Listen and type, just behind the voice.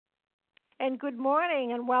And good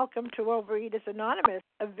morning and welcome to Overeaters Anonymous,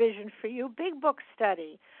 a Vision for You Big Book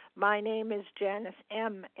study. My name is Janice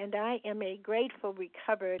M., and I am a grateful,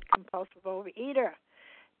 recovered, compulsive overeater.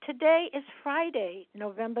 Today is Friday,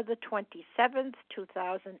 November the 27th,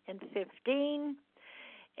 2015,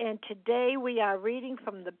 and today we are reading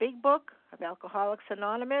from the Big Book of Alcoholics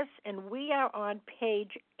Anonymous, and we are on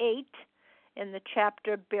page 8 in the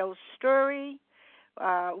chapter Bill's Story.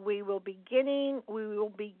 We will be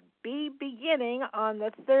beginning on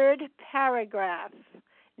the third paragraph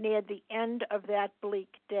near the end of that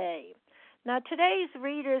bleak day. Now, today's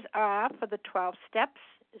readers are, for the 12 steps,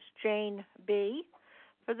 is Jane B.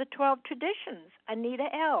 For the 12 traditions,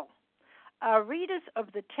 Anita L. Our readers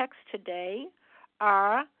of the text today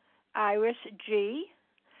are Iris G.,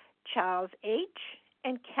 Charles H.,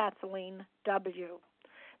 and Kathleen W.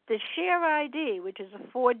 The share ID, which is a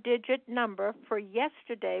 4-digit number for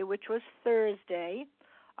yesterday, which was Thursday,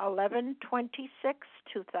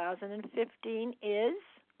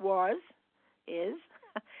 11/26/2015, is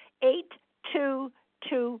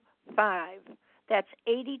 8225. That's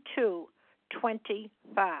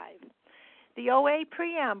 8225. The OA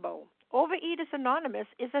Preamble. Overeaters Anonymous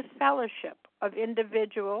is a fellowship of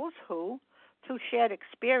individuals who, through shared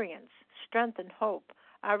experience, strength, and hope,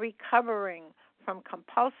 are recovering from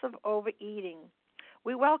compulsive overeating.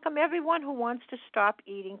 We welcome everyone who wants to stop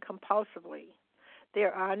eating compulsively.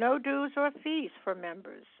 There are no dues or fees for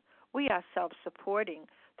members. We are self-supporting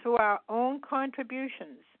through our own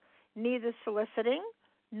contributions, neither soliciting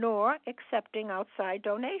nor accepting outside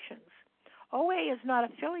donations. OA is not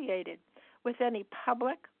affiliated with any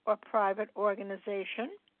public or private organization,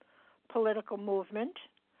 political movement,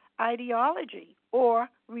 ideology, or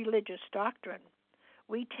religious doctrine.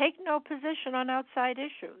 We take no position on outside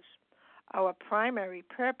issues. Our primary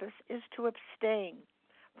purpose is to abstain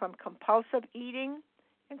from compulsive eating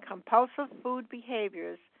and compulsive food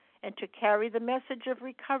behaviors and to carry the message of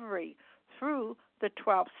recovery through the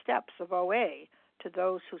 12 steps of OA to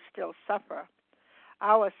those who still suffer.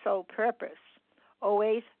 Our sole purpose.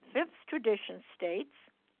 OA's 5th tradition states,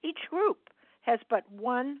 each group has but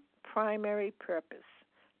one primary purpose,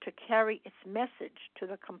 to carry its message to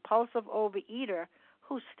the compulsive overeater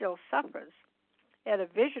who still suffers. At a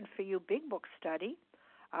Vision for You Big Book study,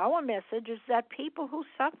 our message is that people who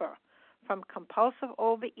suffer from compulsive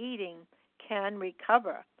overeating can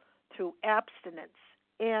recover through abstinence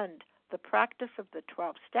and the practice of the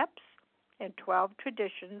 12 steps and 12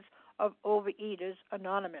 traditions of Overeaters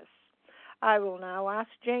Anonymous. I will now ask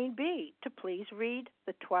Jane B. to please read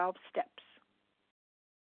the 12 steps.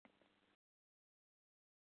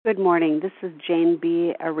 Good morning. This is Jane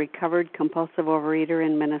B., a recovered compulsive overeater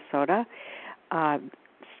in Minnesota.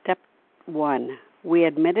 Step 1. We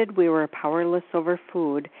admitted we were powerless over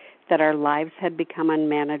food, that our lives had become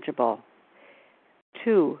unmanageable.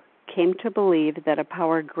 2. Came to believe that a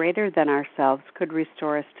power greater than ourselves could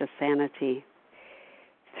restore us to sanity.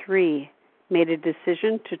 3. Made a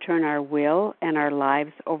decision to turn our will and our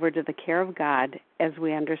lives over to the care of God as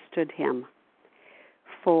we understood Him.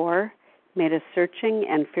 4. Made a searching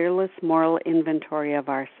and fearless moral inventory of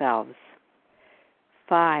ourselves.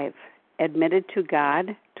 5. Admitted to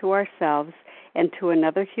God, to ourselves, and to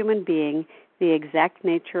another human being the exact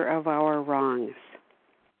nature of our wrongs.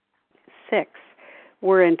 6.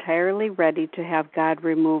 We're entirely ready to have God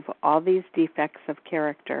remove all these defects of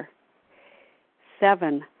character.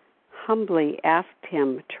 7. Humbly asked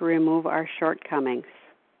Him to remove our shortcomings.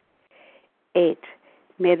 8.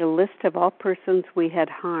 Made a list of all persons we had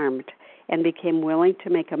harmed and became willing to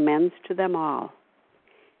make amends to them all.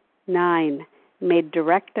 9. Made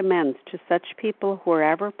direct amends to such people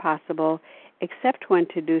wherever possible, except when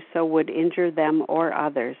to do so would injure them or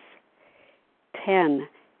others. 10.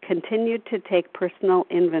 Continued to take personal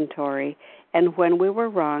inventory, and when we were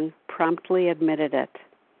wrong, promptly admitted it.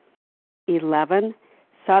 11.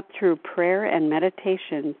 Sought through prayer and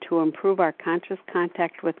meditation to improve our conscious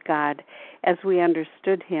contact with God as we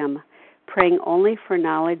understood Him, praying only for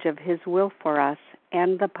knowledge of His will for us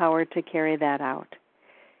and the power to carry that out.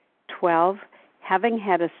 12. Having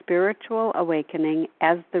had a spiritual awakening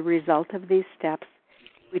as the result of these steps,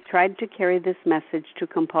 we tried to carry this message to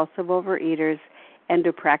compulsive overeaters and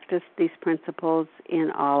to practice these principles in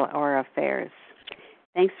all our affairs.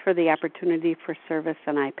 Thanks for the opportunity for service,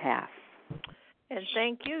 and I pass. And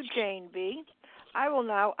thank you, Jane B. I will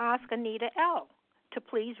now ask Anita L. to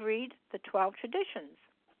please read the 12 traditions.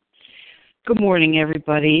 Good morning,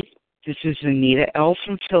 everybody. This is Anita L.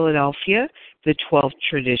 from Philadelphia, the 12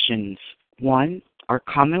 traditions. 1. Our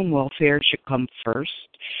common welfare should come first.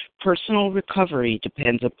 Personal recovery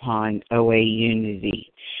depends upon OA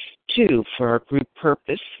unity. 2, for our group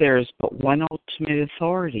purpose, there is but one ultimate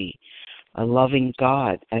authority, a loving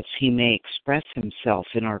God, as he may express himself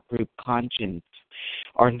in our group conscience.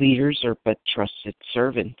 Our leaders are but trusted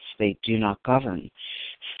servants. They do not govern.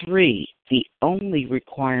 3, the only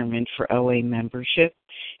requirement for OA membership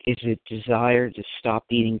is a desire to stop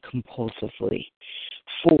eating compulsively.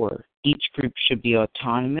 4, each group should be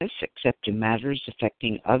autonomous except in matters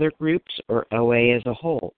affecting other groups or OA as a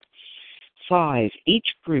whole. 5, each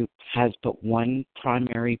group has but one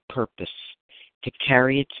primary purpose, to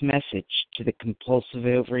carry its message to the compulsive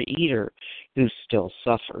overeater who still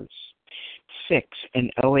suffers. 6, an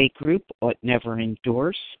OA group ought never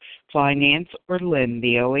endorse, finance, or lend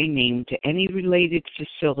the OA name to any related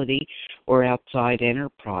facility or outside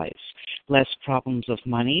enterprise, lest problems of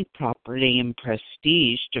money, property, and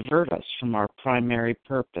prestige divert us from our primary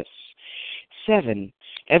purpose. 7,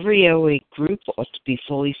 every OA group ought to be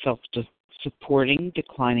fully self-supporting,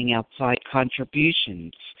 declining outside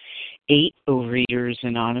contributions. 8, Overeaters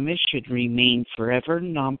Anonymous should remain forever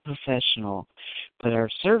non-professional, but our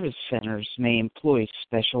service centers may employ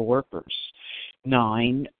special workers.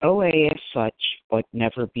 9, OA as such ought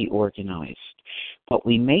never be organized, but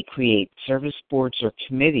we may create service boards or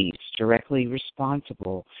committees directly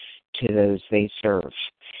responsible to those they serve.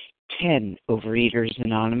 10, Overeaters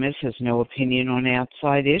Anonymous has no opinion on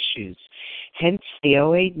outside issues. Hence, the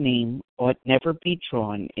OA name ought never be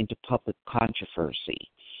drawn into public controversy.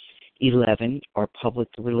 11, our public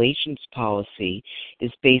relations policy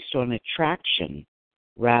is based on attraction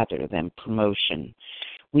rather than promotion.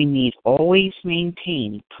 We need always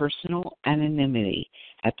maintain personal anonymity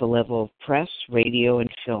at the level of press, radio, and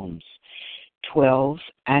films. 12,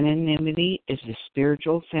 anonymity is the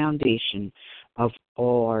spiritual foundation of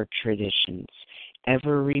all our traditions,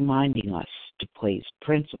 ever reminding us to place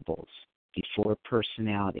principles before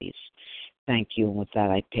personalities. Thank you, and with that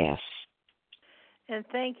I pass. And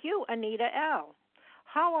thank you, Anita L.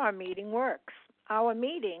 How our meeting works. Our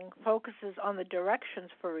meeting focuses on the directions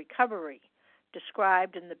for recovery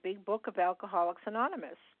described in the Big Book of Alcoholics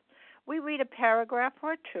Anonymous. We read a paragraph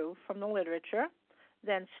or two from the literature,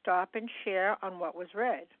 then stop and share on what was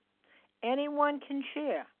read. Anyone can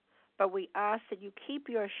share, but we ask that you keep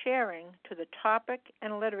your sharing to the topic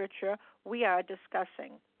and literature we are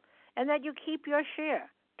discussing, and that you keep your share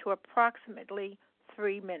to approximately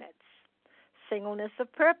 3 minutes. Singleness of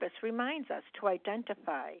purpose reminds us to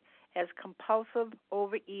identify as compulsive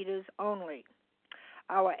overeaters only.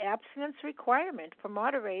 Our abstinence requirement for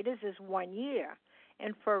moderators is 1 year,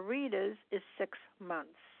 and for readers is 6 months.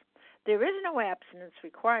 There is no abstinence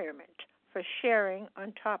requirement for sharing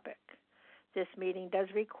on topic. This meeting does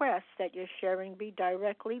request that your sharing be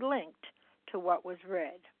directly linked to what was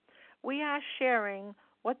read. We are sharing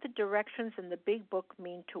what the directions in the Big Book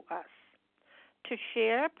mean to us. To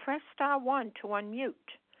share, press star 1 to unmute.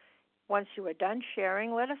 Once you are done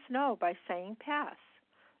sharing, let us know by saying pass.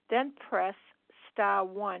 Then press star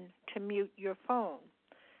 1 to mute your phone.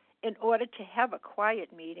 In order to have a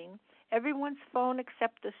quiet meeting, everyone's phone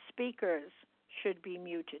except the speaker's should be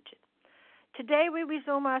muted. Today we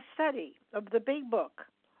resume our study of the Big Book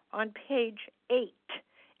on page 8,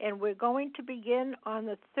 and we're going to begin on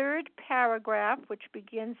the 3rd paragraph, which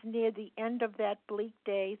begins near the end of that bleak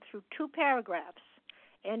day, through 2 paragraphs,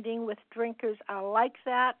 ending with drinkers are like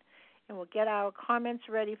that, and we'll get our comments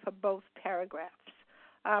ready for both paragraphs.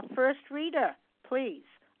 Our first reader, please.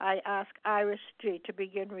 I ask Iris G. to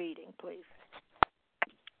begin reading, please.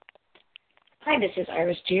 Hi, this is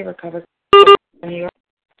Iris G., recovered from New York.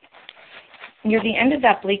 Near the end of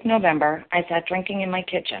that bleak November, I sat drinking in my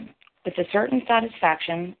kitchen. With a certain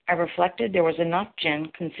satisfaction, I reflected there was enough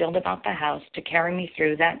gin concealed about the house to carry me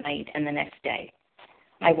through that night and the next day.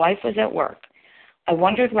 My wife was at work. I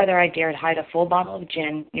wondered whether I dared hide a full bottle of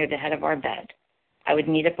gin near the head of our bed. I would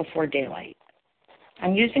need it before daylight. My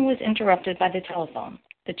musing was interrupted by the telephone.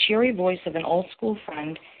 The cheery voice of an old-school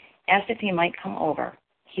friend asked if he might come over.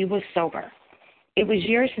 He was sober. It was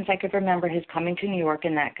years since I could remember his coming to New York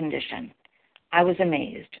in that condition. I was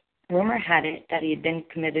amazed. Rumor had it that he had been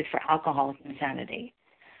committed for alcoholic insanity.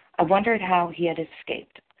 I wondered how he had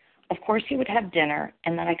escaped. Of course he would have dinner,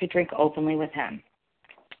 and then I could drink openly with him.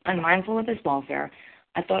 Unmindful of his welfare,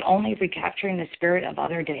 I thought only of recapturing the spirit of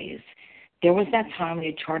other days. There was that time we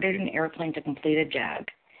had chartered an airplane to complete a jag.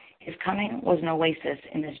 His coming was an oasis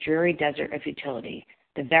in this dreary desert of futility.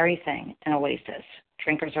 The very thing, an oasis.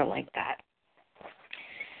 Drinkers are like that.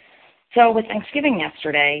 So with Thanksgiving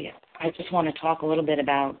yesterday, I just want to talk a little bit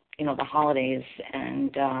about, the holidays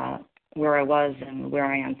and where I was and where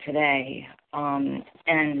I am today.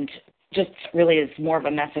 And just really is more of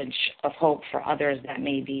a message of hope for others that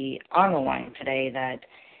may be on the line today that,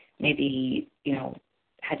 maybe,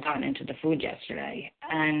 had gotten into the food yesterday.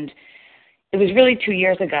 And it was really 2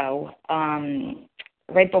 years ago,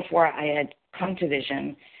 right before I had come to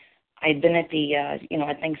Vision. I'd been at the, at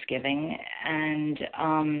Thanksgiving, and,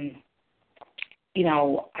 I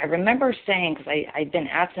remember saying, because I'd been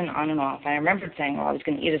absent on and off, and I remembered saying, I was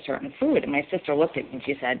going to eat a certain food, and my sister looked at me and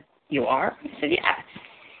she said, "You are?" I said, "Yeah."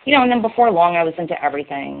 And then before long, I was into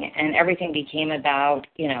everything, and everything became about,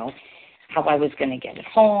 how I was going to get it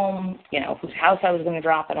home, whose house I was going to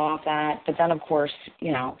drop it off at. But then, of course,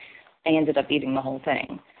 I ended up eating the whole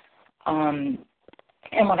thing.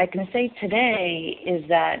 And what I can say today is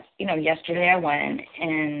that, yesterday I went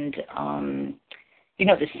and,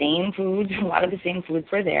 the same foods, a lot of the same foods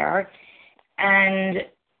were there. And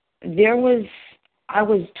I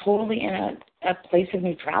was totally in a place of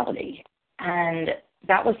neutrality. And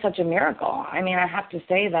that was such a miracle. I mean, I have to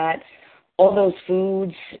say that all those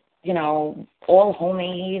foods, all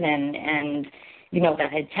homemade and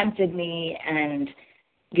that had tempted me and,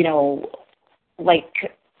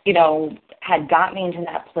 had got me into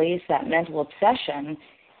that place, that mental obsession,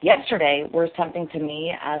 yesterday were something to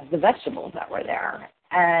me as the vegetables that were there.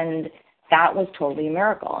 And that was totally a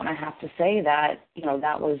miracle. And I have to say that,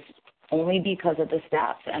 that was only because of the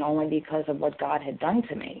steps and only because of what God had done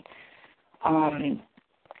to me.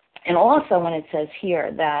 And also when it says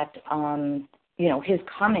here that, his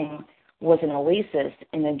coming was an oasis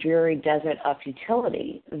in the dreary desert of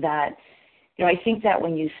futility, that, I think that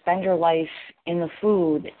when you spend your life in the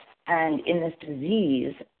food and in this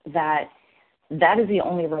disease, that is the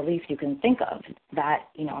only relief you can think of, that,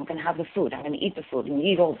 I'm going to have the food, I'm going to eat the food, and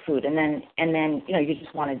you eat all the food, and then, you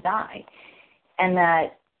just want to die. And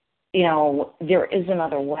that, there is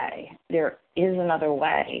another way. There is another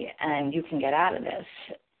way, and you can get out of this.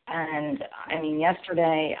 And,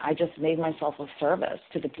 yesterday I just made myself of service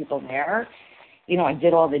to the people there. I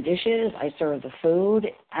did all the dishes, I served the food,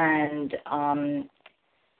 and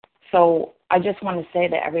so I just want to say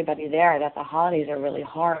to everybody there that the holidays are really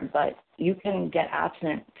hard, but you can get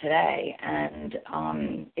abstinent today, and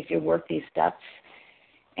if you work these steps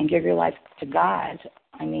and give your life to God,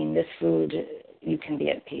 this food, you can be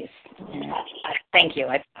at peace. And thank you.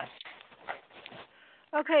 I pass.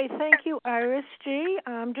 Okay, thank you, Iris G.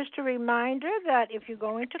 Just a reminder that if you're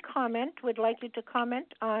going to comment, we'd like you to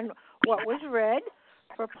comment on what was read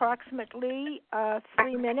for approximately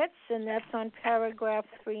 3 minutes, and that's on paragraphs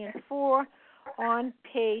 3 and 4 on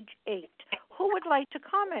page 8. Who would like to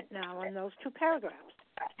comment now on those 2 paragraphs?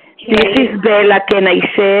 This is Bella. Can I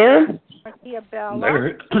share? I hear Bella.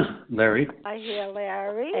 Larry. I hear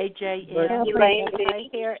Larry. AJM. I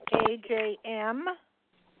hear AJM.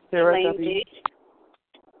 Sarah W.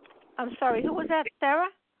 I'm sorry, who was that, Sarah?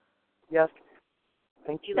 Yes.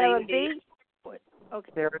 Thank you. Sarah B?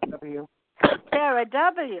 Okay. Sarah W. Sarah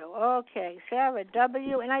W. Okay, Sarah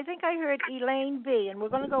W. And I think I heard Elaine B. And we're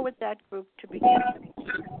going to go with that group to begin.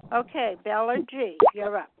 Okay, Bella G.,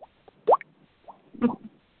 you're up.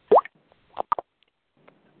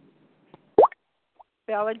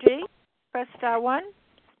 Bella G., press star 1.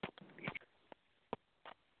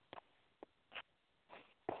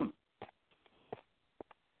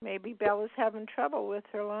 Maybe Bella's having trouble with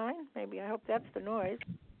her line. Maybe, I hope that's the noise.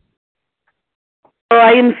 Oh,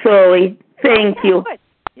 I am sorry. Thank you. Good.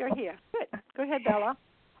 You're here. Good. Go ahead, Bella.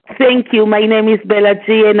 Thank you. My name is Bella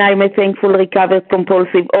G., and I'm a thankful recovered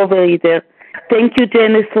compulsive overeater. Thank you,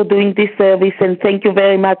 Janice, for doing this service, and thank you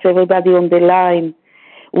very much, everybody on the line.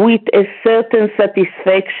 With a certain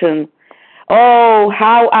satisfaction. Oh,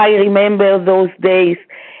 how I remember those days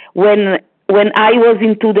when I was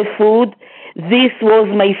into the food. This was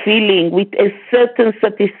my feeling, with a certain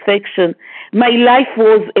satisfaction. My life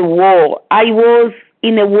was a war. I was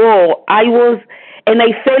in a war. And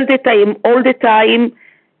I felt that I am all the time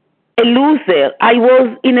a loser. I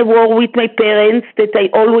was in a war with my parents that I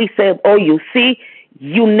always said, oh, you see,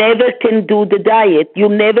 you never can do the diet. You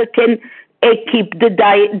never can keep the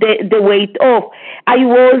diet, the weight off. I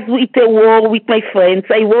was with a war with my friends.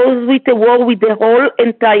 I was with a war with the whole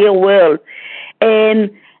entire world.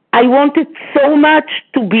 And I wanted so much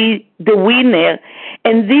to be the winner.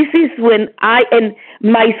 And this is when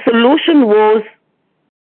my solution was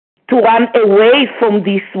to run away from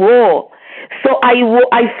this war. So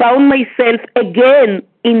I found myself again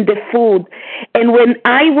in the food. And when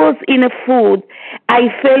I was in a food, I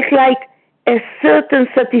felt like a certain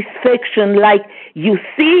satisfaction, like, you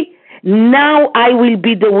see, now I will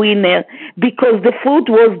be the winner, because the food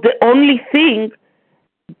was the only thing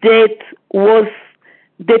that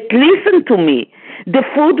listened to me. The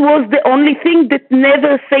food was the only thing that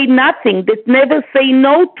never say nothing, that never say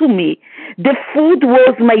no to me. The food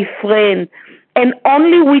was my friend. And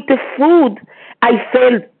only with the food, I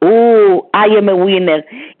felt, oh, I am a winner.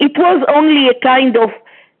 It was only a kind of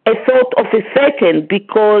a thought of a second,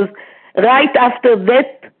 because right after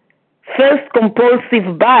that first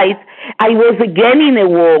compulsive bite, I was again in a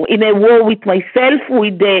war with myself,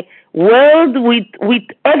 with the world, with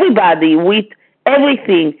everybody, with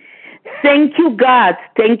everything. Thank you, God.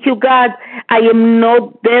 Thank you, God. I am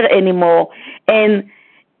not there anymore. And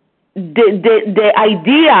the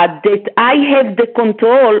idea that I have the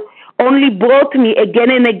control only brought me again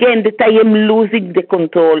and again that I am losing the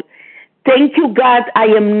control. Thank you, God, I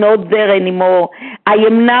am not there anymore. I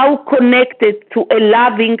am now connected to a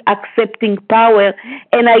loving, accepting power,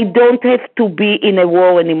 and I don't have to be in a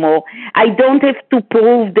war anymore. I don't have to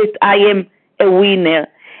prove that I am a winner.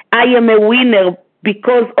 I am a winner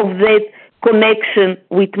because of that connection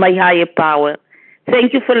with my higher power.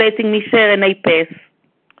 Thank you for letting me share, and I pass.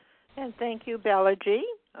 And thank you, Bella G.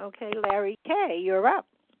 Okay, Larry K., you're up.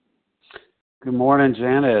 Good morning,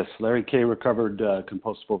 Janice. Larry K., recovered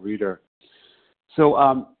compulsive overeater.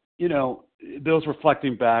 So, Bill's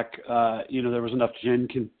reflecting back, there was enough gin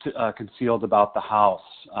concealed about the house.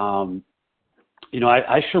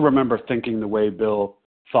 I sure remember thinking the way Bill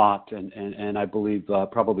thought, and I believe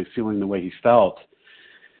probably feeling the way he felt.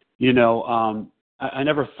 I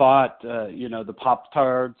never thought, the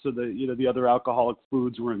Pop-Tarts or the other alcoholic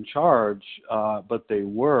foods were in charge, but they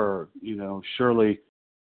were. Surely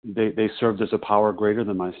they served as a power greater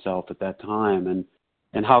than myself at that time,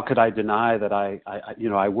 and how could I deny that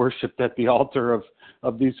I worshipped at the altar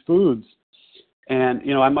of these foods? And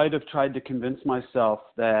I might have tried to convince myself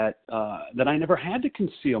that I never had to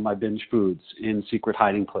conceal my binge foods in secret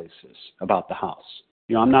hiding places about the house.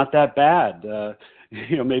 I'm not that bad.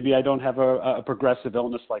 Maybe I don't have a progressive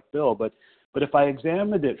illness like Bill, but if I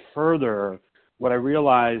examined it further, what I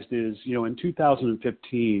realized is, in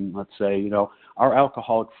 2015, let's say, our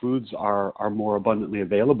alcoholic foods are more abundantly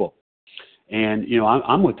available. And,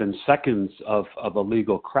 I'm within seconds of a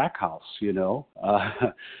legal crack house,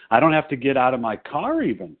 I don't have to get out of my car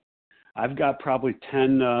even. I've got probably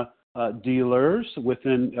 10 dealers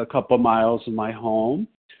within a couple of miles of my home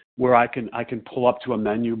where I can pull up to a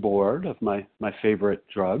menu board of my favorite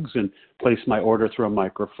drugs and place my order through a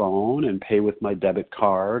microphone and pay with my debit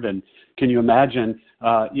card. And can you imagine,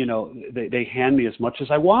 they hand me as much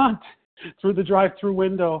as I want through the drive-through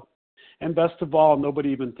window. And best of all, nobody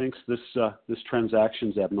even thinks this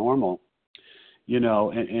transaction's abnormal,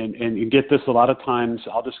 and you get this a lot of times.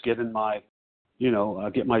 I'll just get in my,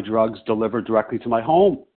 get my drugs delivered directly to my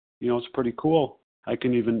home. It's pretty cool. I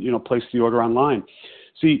can even, place the order online.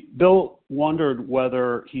 See, Bill wondered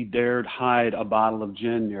whether he dared hide a bottle of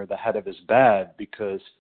gin near the head of his bed because,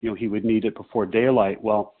 he would need it before daylight.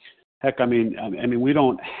 Well, heck, I mean, we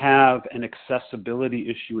don't have an accessibility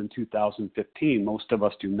issue in 2015. Most of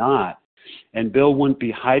us do not. And Bill wouldn't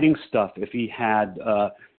be hiding stuff if he had,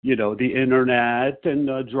 the internet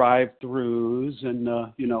and drive-throughs and,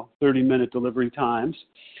 30-minute delivery times.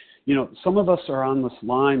 Some of us are on this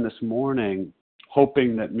line this morning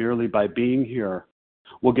hoping that merely by being here,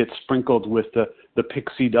 we'll get sprinkled with the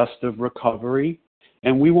pixie dust of recovery,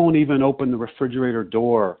 and we won't even open the refrigerator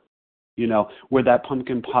door, where that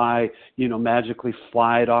pumpkin pie, magically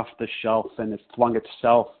flied off the shelf and it flung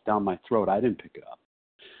itself down my throat. I didn't pick it up.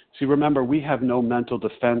 See, remember, we have no mental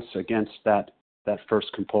defense against that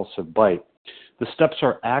first compulsive bite. The steps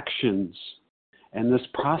are actions, and this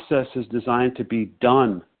process is designed to be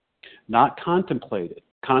done, not contemplated.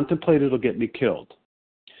 Contemplated will get me killed.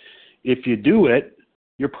 If you do it,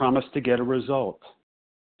 you're promised to get a result.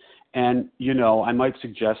 And, I might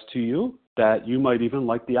suggest to you that you might even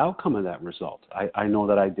like the outcome of that result. I know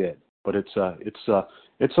that I did, but it's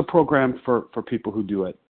a program for people who do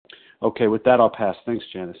it. Okay, with that, I'll pass. Thanks,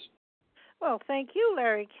 Janice. Well, thank you,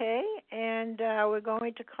 Larry K. And we're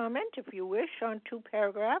going to comment, if you wish, on 2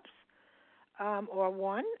 paragraphs or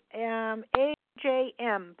one.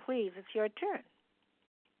 AJM, please, it's your turn.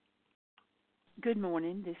 Good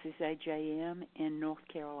morning. This is AJM in North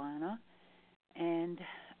Carolina. And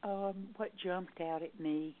what jumped out at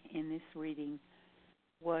me in this reading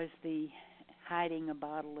was the hiding a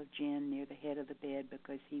bottle of gin near the head of the bed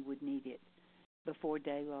because he would need it before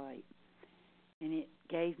daylight. And it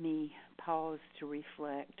gave me pause to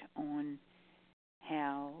reflect on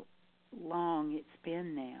how long it's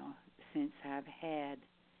been now since I've had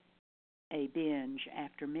a binge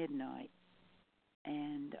after midnight.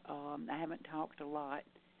 And I haven't talked a lot,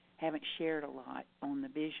 haven't shared a lot on the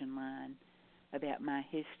Vision Line about my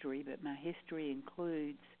history, but my history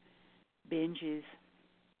includes binges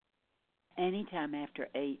anytime after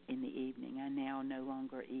 8 in the evening. I now no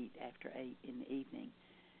longer eat after 8 in the evening.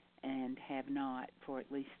 and have not for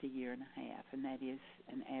at least a year and a half, and that is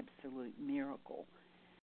an absolute miracle.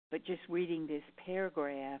 But just reading this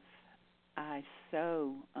paragraph, I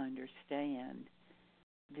so understand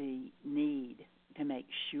the need to make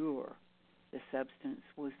sure the substance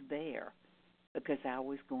was there because I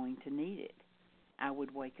was going to need it. I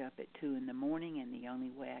would wake up at 2 in the morning, and the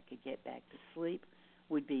only way I could get back to sleep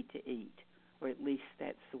would be to eat, or at least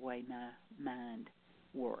that's the way my mind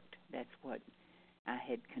worked. That's what I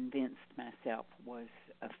had convinced myself was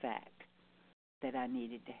a fact, that I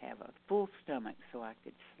needed to have a full stomach so I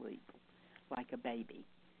could sleep like a baby.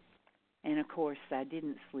 And, of course, I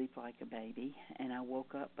didn't sleep like a baby, and I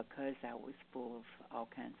woke up because I was full of all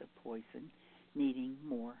kinds of poison, needing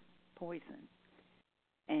more poison.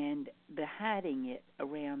 And the hiding it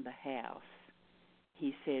around the house,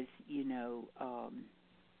 he says,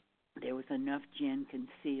 there was enough gin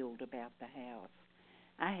concealed about the house.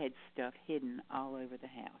 I had stuff hidden all over the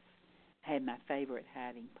house. I had my favorite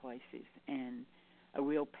hiding places, and a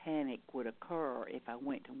real panic would occur if I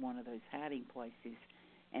went to one of those hiding places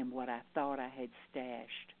and what I thought I had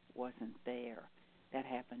stashed wasn't there. That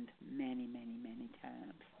happened many, many, many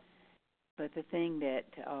times. But the thing that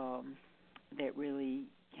really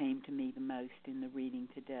came to me the most in the reading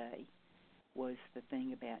today was the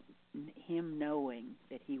thing about him knowing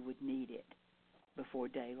that he would need it before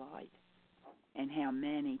daylight, and how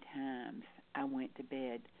many times I went to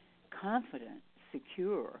bed confident,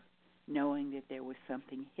 secure, knowing that there was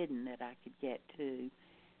something hidden that I could get to.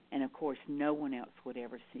 And, of course, no one else would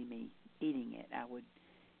ever see me eating it. I would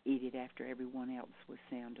eat it after everyone else was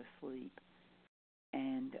sound asleep.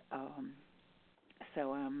 And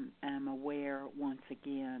so I'm aware once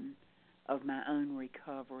again of my own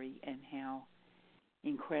recovery and how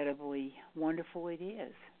incredibly wonderful it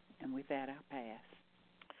is. And with that, I'll pass.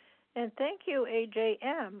 And thank you,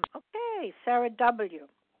 AJM. Okay, Sarah W.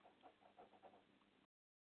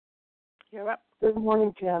 You're up. Good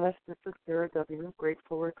morning, Janice. This is Sarah W.,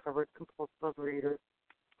 grateful, recovered, compulsive reader.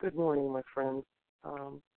 Good morning, my friends.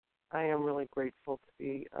 I am really grateful to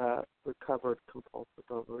be a recovered compulsive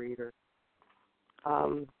overeater.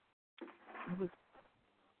 I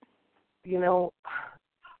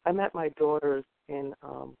met my daughters in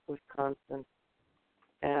Wisconsin,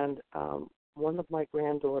 and one of my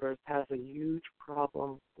granddaughters has a huge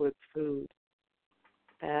problem with food,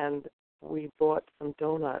 and we bought some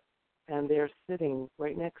donuts, and they're sitting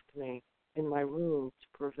right next to me in my room to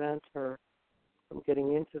prevent her from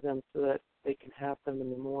getting into them so that they can have them in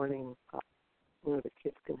the morning. The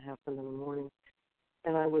kids can have them in the morning.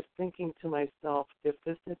 And I was thinking to myself, if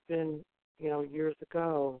this had been, years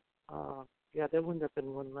ago, there wouldn't have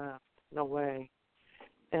been one left. No way.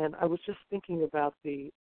 And I was just thinking about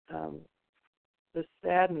the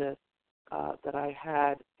sadness that I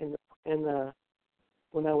had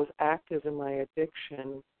when I was active in my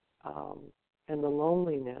addiction, and the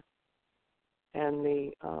loneliness, and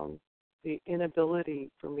the inability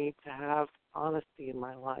for me to have honesty in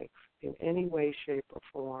my life in any way, shape, or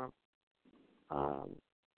form.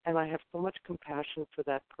 And I have so much compassion for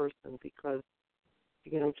that person because,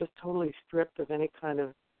 just totally stripped of any kind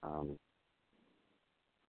of,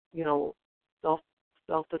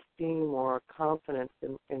 self-esteem or confidence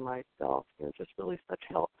in myself. Just really such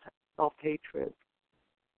self-hatred.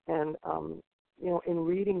 And, in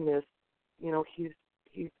reading this,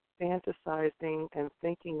 he's fantasizing and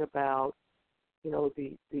thinking about,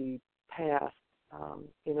 the past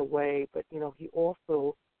in a way, but, he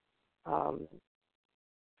also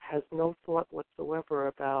has no thought whatsoever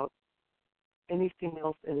about anything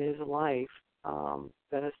else in his life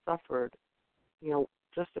that has suffered.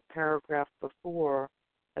 Just a paragraph before,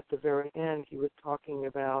 at the very end, he was talking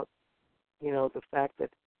about, the fact that,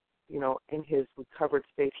 in his recovered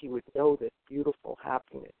state, he would know this beautiful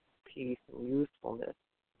happiness, peace, and usefulness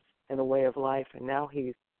and a way of life. And now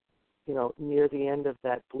he's, near the end of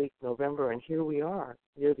that bleak November, and here we are,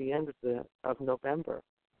 near the end of November.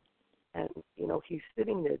 And, he's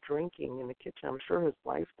sitting there drinking in the kitchen. I'm sure his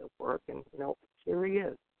wife's at work, and, here he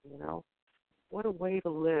is, What a way to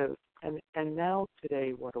live. And now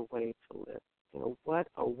today, what a way to live. What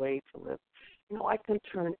a way to live. I can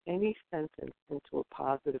turn any sentence into a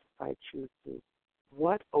positive if I choose to.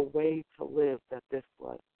 What a way to live that this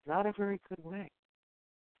was. Not a very good way.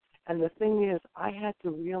 And the thing is, I had to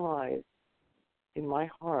realize in my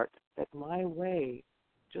heart that my way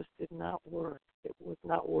just did not work. It was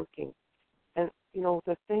not working. And,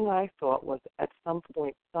 the thing I thought was at some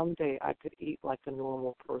point, someday I could eat like a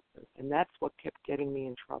normal person. And that's what kept getting me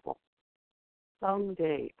in trouble.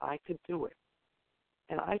 Someday I could do it.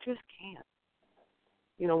 And I just can't.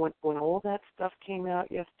 when all that stuff came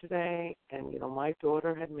out yesterday, and my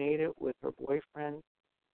daughter had made it with her boyfriend,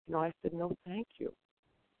 I said no, thank you,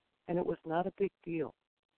 and it was not a big deal.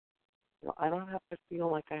 I don't have to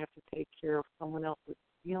feel like I have to take care of someone else's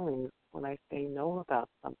feelings when I say no about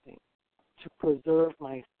something to preserve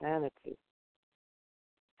my sanity.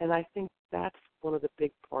 And I think that's one of the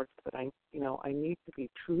big parts that I need to be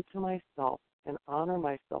true to myself and honor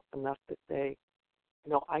myself enough to say,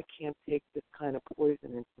 I can't take this kind of poison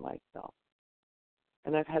into myself.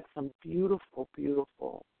 And I've had some beautiful,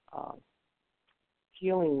 beautiful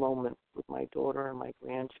healing moments with my daughter and my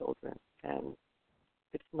grandchildren. And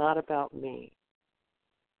it's not about me.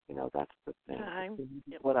 That's the thing.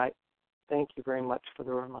 Thank you very much for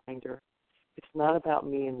the reminder. It's not about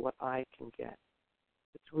me and what I can get.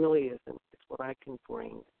 It really isn't. It's what I can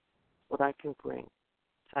bring. What I can bring.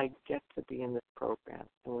 I get to be in this program.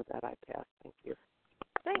 And with that, I pass. Thank you.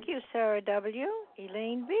 Thank you, Sarah W.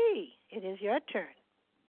 Elaine B., it is your turn.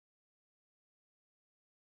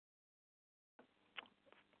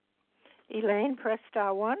 Elaine, press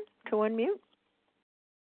star 1 to unmute.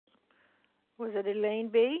 Was it Elaine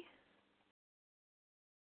B.?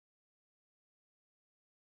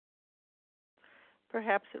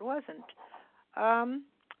 Perhaps it wasn't. And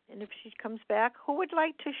if she comes back, who would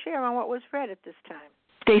like to share on what was read at this time?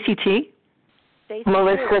 Stacy T. Stacey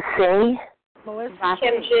Melissa C. Melissa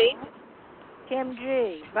Kim G. Kim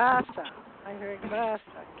G. Vasa. I heard Vasa.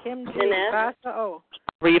 Kim G. Jeanette. Vasa O.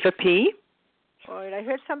 Reva P. All right, I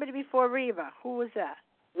heard somebody before Reva. Who was that?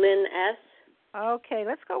 Lynn S. Okay,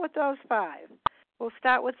 let's go with those 5. We'll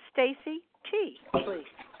start with Stacy T., please.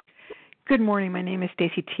 Good morning. My name is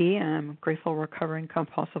Stacy T. I'm a grateful recovering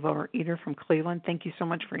compulsive overeater from Cleveland. Thank you so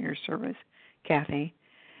much for your service, Kathy.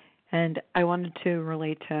 And I wanted to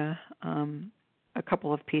relate to a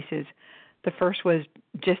couple of pieces. The first was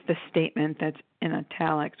just the statement that's in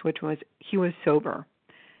italics, which was he was sober.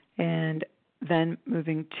 And then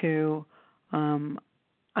moving to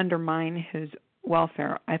undermine his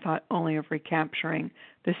welfare, I thought only of recapturing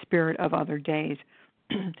the spirit of other days.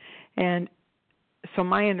 And so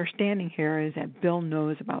my understanding here is that Bill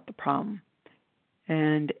knows about the problem.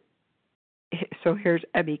 And so here's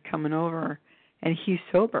Ebby coming over, and he's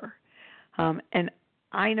sober. And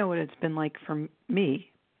I know what it's been like for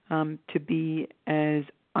me to be as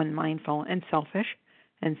unmindful and selfish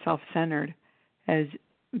and self-centered as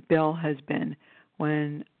Bill has been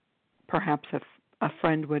when perhaps a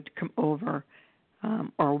friend would come over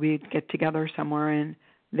or we'd get together somewhere and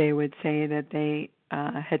they would say that they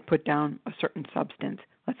had put down a certain substance,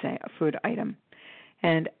 let's say a food item.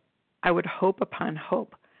 And I would hope upon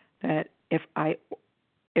hope that if I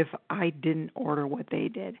didn't order what they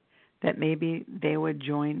did, that maybe they would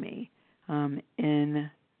join me in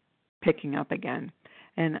picking up again.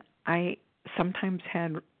 And I sometimes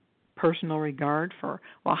had personal regard for,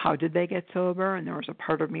 well, how did they get sober? And there was a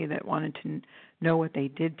part of me that wanted to know what they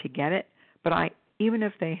did to get it. But even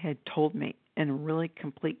if they had told me in a really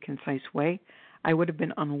complete, concise way, I would have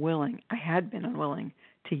been unwilling. I had been unwilling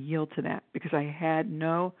to yield to that because I had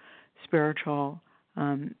no spiritual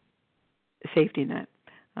safety net.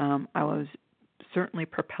 I was certainly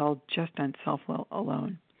propelled just on self-will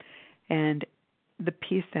alone. And the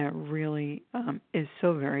piece that really is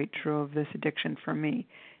so very true of this addiction for me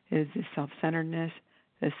is the self-centeredness,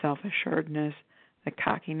 the self-assuredness, the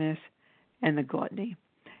cockiness, and the gluttony.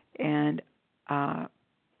 And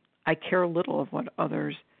I care little of what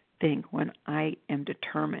others think when I am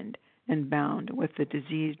determined and bound with the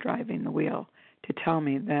disease driving the wheel to tell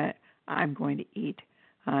me that I'm going to eat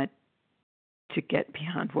to get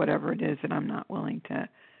beyond whatever it is that I'm not willing to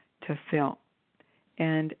feel.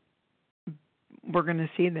 And we're going to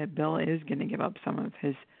see that Bill is going to give up some of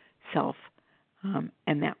his self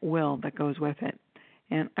and that will that goes with it.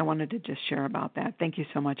 And I wanted to just share about that. Thank you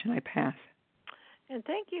so much, and I pass. And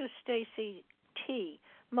thank you, Stacy T.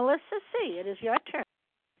 Melissa C., it is your turn.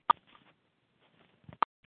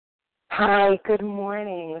 Hi, good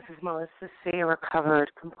morning. This is Melissa C., a recovered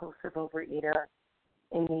compulsive overeater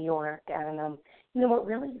in New York. And, what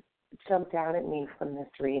really jumped out at me from this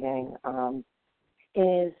reading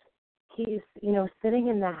is he's, sitting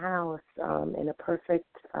in the house in a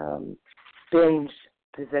perfect binge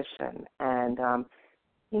position. And,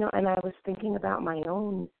 and I was thinking about my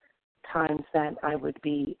own times that I would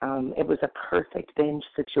be, it was a perfect binge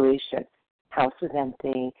situation. House was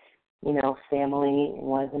empty, family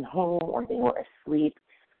wasn't home or they were asleep.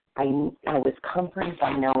 I was comforted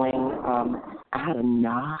by knowing I had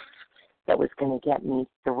enough that was going to get me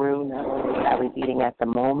through not only what I was eating at the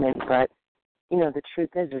moment, but, the truth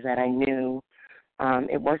is that I knew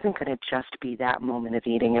It wasn't going to just be that moment of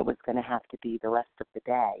eating. It was going to have to be the rest of the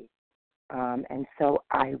day. And so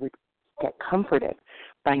I would get comforted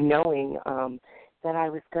by knowing that I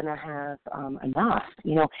was going to have enough,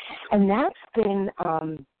 And that's been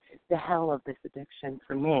the hell of this addiction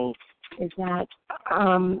for me, is that,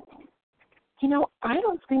 I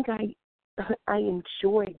don't think I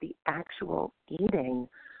enjoyed the actual eating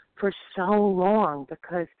for so long,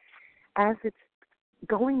 because as it's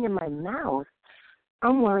going in my mouth,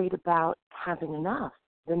 I'm worried about having enough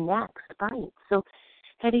the next bite. So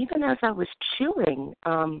that even as I was chewing,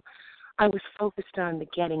 I was focused on the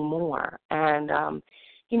getting more. And,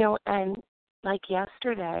 and like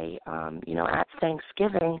yesterday, at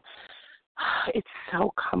Thanksgiving, it's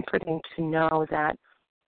so comforting to know that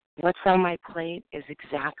what's on my plate is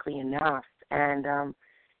exactly enough. And, and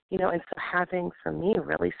so having, for me,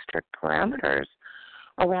 really strict parameters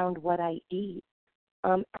around what I eat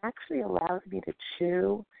actually allows me to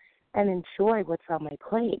chew and enjoy what's on my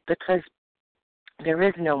plate, because there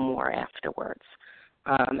is no more afterwards.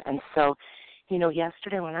 And so,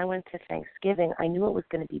 yesterday when I went to Thanksgiving, I knew it was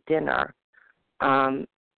going to be dinner. And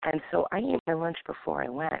so I ate my lunch before I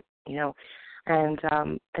went, And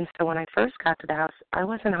so when I first got to the house, I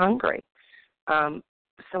wasn't hungry.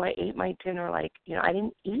 So I ate my dinner I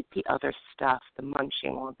didn't eat the other stuff, the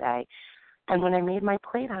munching all day. And when I made my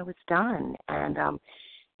plate, I was done. And,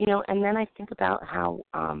 and then I think about how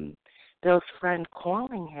Bill's friend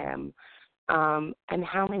calling him, and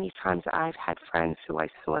how many times I've had friends who I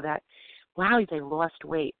saw that, wow, they lost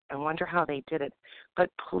weight. I wonder how they did it. But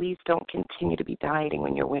please don't continue to be dieting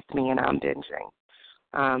when you're with me and I'm binging.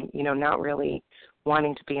 Not really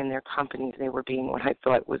wanting to be in their company. They were being what I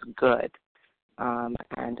thought was good.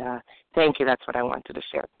 Thank you. That's what I wanted to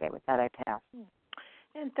share today. With that, I pass.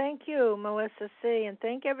 And thank you, Melissa C., and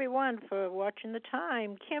thank everyone for watching the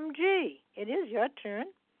time. Kim G., it is your turn.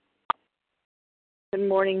 Good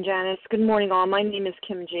morning, Janice. Good morning, all. My name is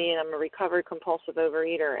Kim G., and I'm a recovered compulsive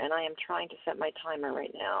overeater, and I am trying to set my timer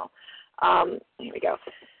right now. Here we go.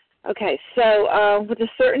 Okay, so with a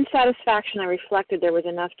certain satisfaction, I reflected there was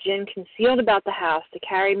enough gin concealed about the house to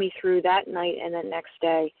carry me through that night and the next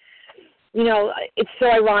day. It's so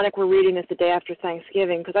ironic we're reading this the day after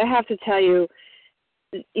Thanksgiving, because I have to tell you,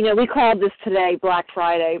 we called this today Black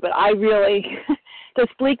Friday, but I really, this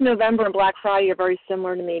Bleak November and Black Friday are very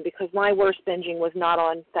similar to me, because my worst binging was not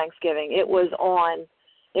on Thanksgiving. It was on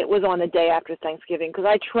the day after Thanksgiving, because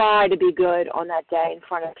I try to be good on that day in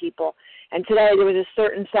front of people. And today there was a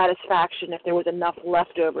certain satisfaction if there was enough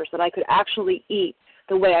leftovers that I could actually eat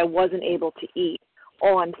the way I wasn't able to eat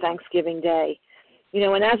on Thanksgiving Day.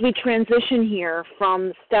 And as we transition here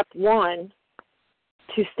from step 1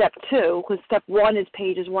 to step 2, because step 1 is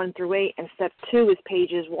pages 1 through 8, and step 2 is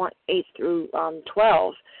pages 8 through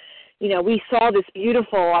 12. We saw this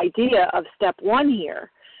beautiful idea of step 1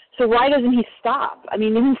 here. So why doesn't he stop? I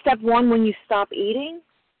mean, isn't step 1 when you stop eating?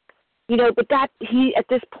 But that he at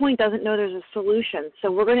this point doesn't know there's a solution.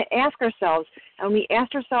 So we're going to ask ourselves, and we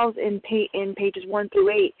asked ourselves in pages 1 through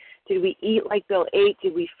 8, did we eat like Bill ate?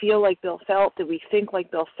 Did we feel like Bill felt? Did we think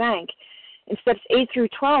like Bill think? In steps 8 through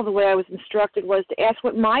 12, the way I was instructed was to ask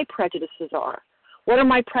what my prejudices are. What are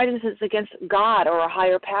my prejudices against God or a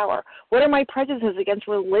higher power? What are my prejudices against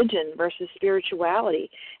religion versus spirituality?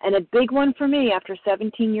 And a big one for me after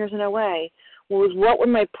 17 years in OA was, what were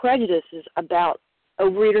my prejudices about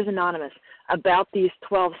Overeaters Anonymous, about these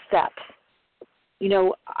 12 steps?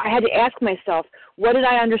 I had to ask myself, what did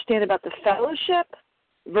I understand about the fellowship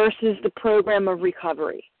versus the program of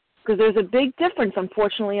recovery? Because there's a big difference,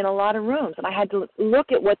 unfortunately, in a lot of rooms, and I had to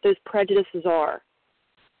look at what those prejudices are.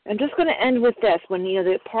 I'm just going to end with this. When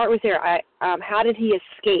the part was there, how did he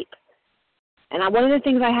escape? And one of the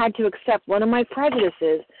things I had to accept, one of my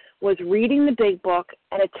prejudices, was reading the Big Book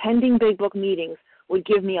and attending Big Book meetings would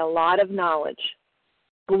give me a lot of knowledge.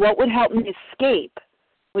 But what would help me escape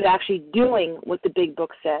was actually doing what the Big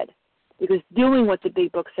Book said, because doing what the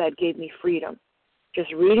Big Book said gave me freedom.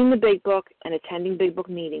 Just reading the Big Book and attending Big Book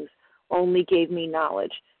meetings only gave me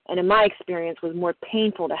knowledge, and in my experience was more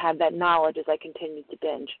painful to have that knowledge as I continued to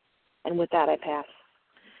binge. And with that, I pass.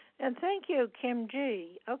 And thank you, Kim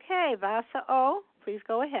G. Okay, Vasa O., please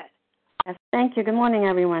go ahead. Yes, thank you. Good morning,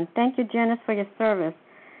 everyone. Thank you, Janice, for your service.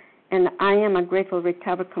 And I am a grateful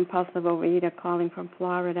recovered compulsive overeater calling from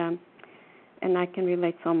Florida, and I can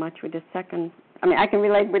relate so much with the second. I can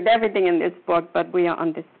relate with everything in this book, but we are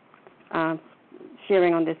on this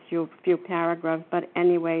sharing on this few paragraphs. But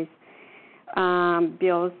anyways,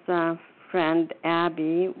 Bill's friend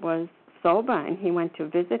Abby was sober, and he went to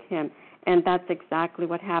visit him, and that's exactly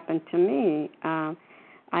what happened to me. I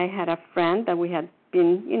had a friend that we had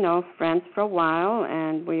been, friends for a while,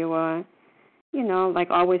 and we were, like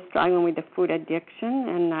always struggling with the food addiction,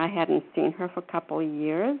 and I hadn't seen her for a couple of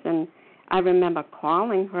years, and I remember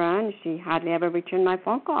calling her, and she hardly ever returned my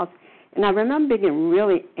phone calls. And I remember being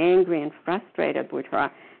really angry and frustrated with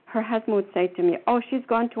her. Her husband would say to me, "Oh, she's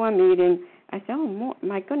gone to a meeting." I said, "Oh,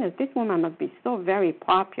 my goodness, this woman must be so very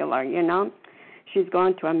popular, She's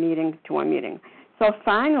gone to a meeting. So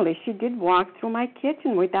finally, she did walk through my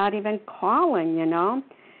kitchen without even calling,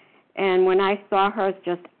 And when I saw her, I was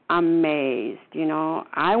just amazed,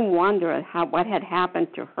 I wondered what had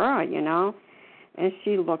happened to her, And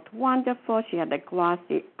she looked wonderful. She had the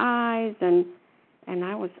glossy eyes, and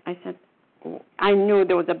I said, I knew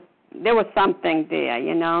there was something there,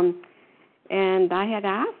 And I had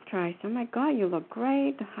asked her, I said, "Oh my God, you look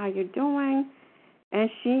great. How you doing?" And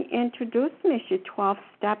she introduced me. She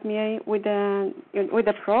 12-stepped me with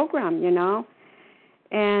the program,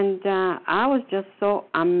 And I was just so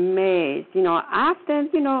amazed, After,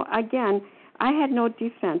 again, I had no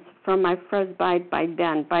defense from my first bite by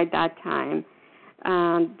that time.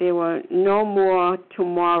 There were no more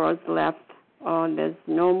tomorrows left. There's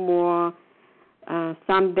no more.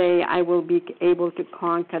 Someday I will be able to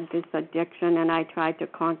conquer this addiction, and I tried to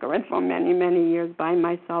conquer it for many, many years by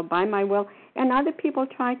myself, by my will, and other people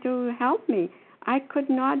tried to help me. I could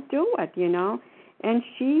not do it, And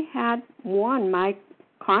she had won my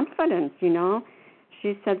confidence,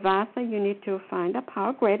 She said, "Vasa, you need to find a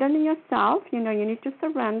power greater than yourself. You need to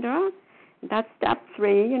surrender. That's step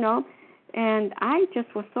 3, And I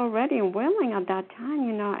just was so ready and willing at that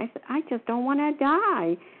time, I said, "I just don't want to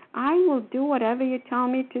die. I will do whatever you tell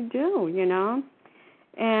me to do,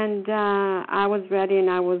 And I was ready and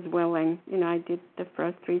I was willing. I did the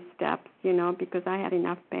first 3 steps, because I had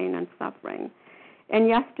enough pain and suffering. And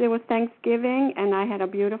yesterday was Thanksgiving, and I had a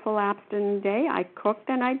beautiful abstinent day. I cooked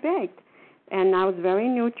and I baked. And I was very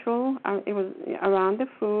neutral. It was around the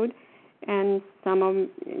food. And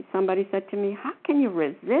somebody said to me, "How can you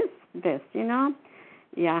resist this,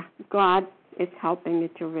 Yeah, God is helping me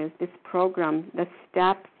to resist this program, the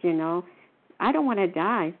steps, I don't want to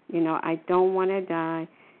die, I don't want to die.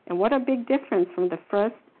 And what a big difference from the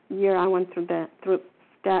first year I went through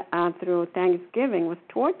Thanksgiving was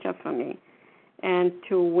torture for me, and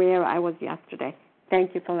to where I was yesterday.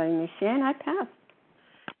 Thank you for letting me share, and I pass.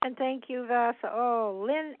 And thank you, Vasa. Oh,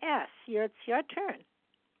 Lynn S., it's your turn.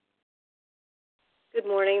 Good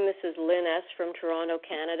morning. This is Lynn S. from Toronto,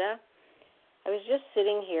 Canada. I was just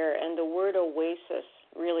sitting here, and the word oasis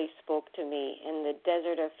really spoke to me in the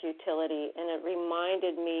desert of futility, and it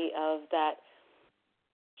reminded me of that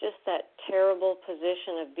terrible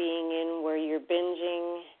position of being in where you're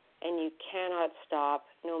binging and you cannot stop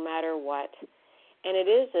no matter what. And it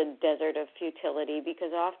is a desert of futility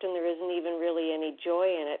because often there isn't even really any joy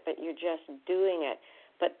in it, but you're just doing it.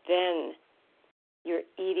 But then your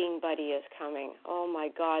eating buddy is coming. Oh, my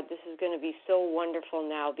God, this is going to be so wonderful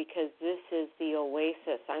now because this is the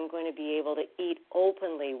oasis. I'm going to be able to eat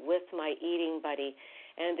openly with my eating buddy,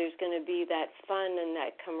 and there's going to be that fun and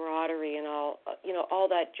that camaraderie and all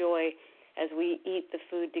that joy as we eat the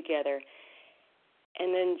food together.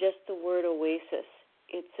 And then just the word oasis.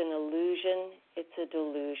 It's an illusion. It's a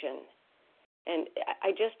delusion. And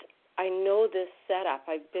I know this setup.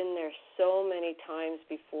 I've been there so many times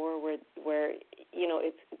before where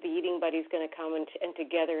it's the eating buddy's going to come and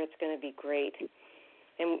together it's going to be great.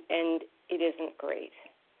 And it isn't great.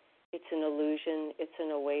 It's an illusion. It's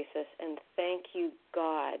an oasis. And thank you,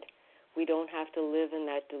 God, we don't have to live in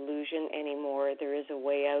that delusion anymore. There is a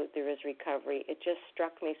way out. There is recovery. It just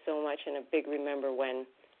struck me so much in a big remember when.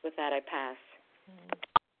 With that, I pass.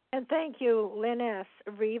 And thank you, Lynn S.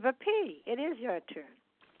 Reva P., it is your turn.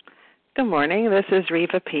 Good morning. This is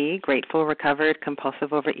Reva P., grateful, recovered, compulsive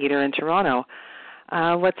overeater in Toronto.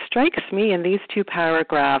 What strikes me in these 2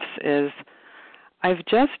 paragraphs is I've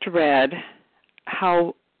just read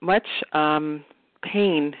how much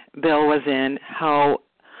pain Bill was in, how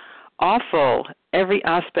awful every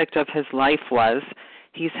aspect of his life was.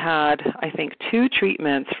 He's had, I think, 2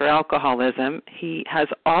 treatments for alcoholism. He has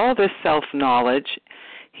all this self-knowledge.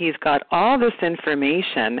 He's got all this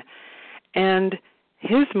information, and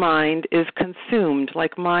his mind is consumed,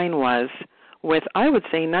 like mine was, with, I would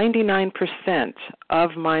say, 99%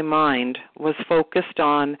 of my mind was focused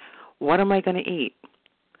on what am I going to eat?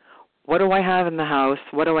 What do I have in the house?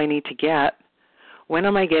 What do I need to get? When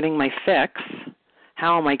am I getting my fix?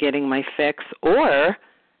 How am I getting my fix? Or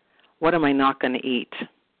what am I not going to eat?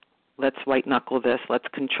 Let's white-knuckle this. Let's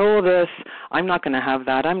control this. I'm not going to have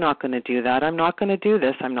that. I'm not going to do that. I'm not going to do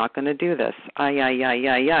this. I'm not going to do this. And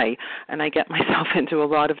I get myself into a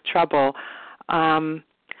lot of trouble. And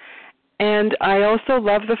And I also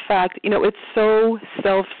love the fact, it's so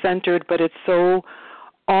self-centered, but it's so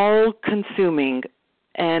all-consuming.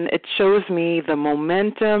 And it shows me the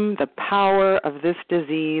momentum, the power of this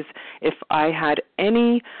disease. If I had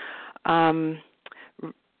any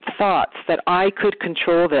thoughts that I could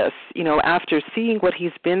control this, after seeing what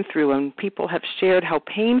he's been through, and people have shared how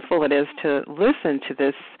painful it is to listen to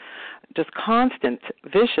this just constant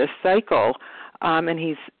vicious cycle, and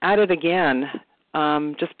he's at it again,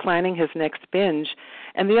 just planning his next binge.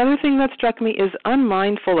 And the other thing that struck me is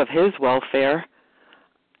unmindful of his welfare.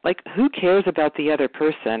 Like, who cares about the other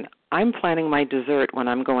person? I'm planning my dessert when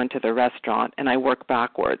I'm going to the restaurant, and I work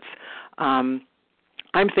backwards.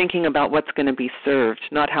 I'm thinking about what's going to be served,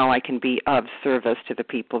 not how I can be of service to the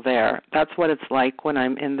people there. That's what it's like when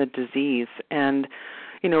I'm in the disease. And,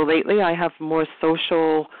 lately I have more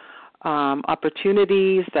social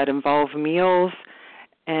opportunities that involve meals,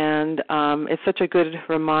 and it's such a good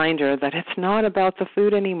reminder that it's not about the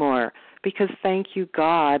food anymore, because thank you,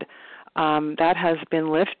 God, that has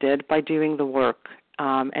been lifted by doing the work.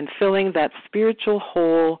 And filling that spiritual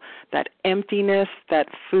hole, that emptiness that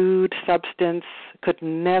food, substance could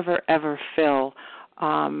never, ever fill.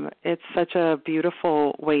 It's such a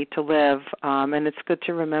beautiful way to live, and it's good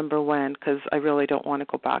to remember when, because I really don't want to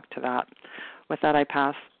go back to that. With that, I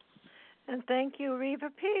pass. And thank you, Reva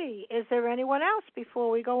P. Is there anyone else before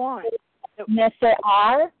we go on? Nessa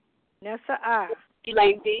R. Nessa R.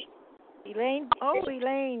 Elaine B. Elaine. Oh,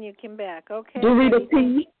 Elaine, you came back. Okay. Dorita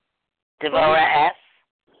P. Devora S.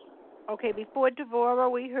 Okay, before Devora,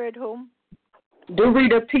 we heard whom?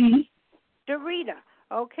 Dorita P. Dorita.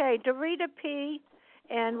 Okay, Dorita P.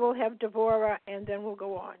 And we'll have Devora, and then we'll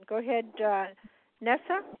go on. Go ahead,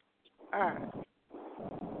 Nessa R.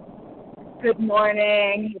 Good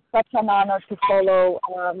morning. It's such an honor to follow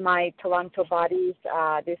my Toronto buddies.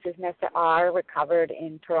 This is Nessa R., recovered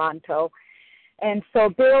in Toronto. And so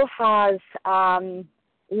Bill has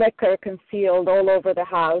liquor concealed all over the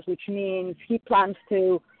house, which means he plans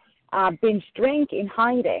to binge drink in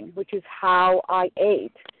hiding, which is how I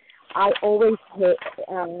ate. I always hid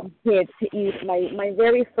to eat. My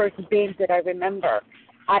very first binge that I remember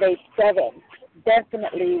at age 7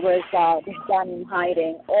 definitely was done in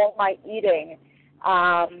hiding. All my eating,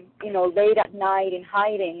 late at night in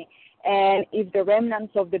hiding. And if the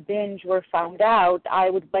remnants of the binge were found out, I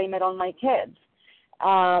would blame it on my kids.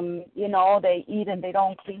 They eat and they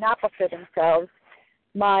don't clean up after themselves.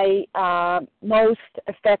 My most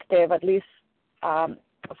effective, at least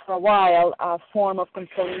for a while, form of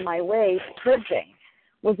controlling my weight, purging,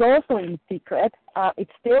 was also in secret.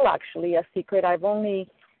 It's still actually a secret. I've only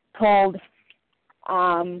told,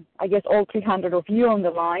 I guess, all 300 of you on the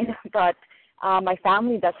line, but my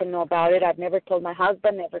family doesn't know about it. I've never told my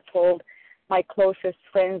husband, never told my closest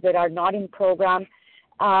friends that are not in program.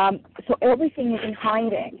 So everything is in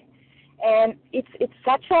hiding, and it's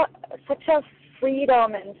such a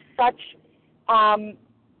freedom and such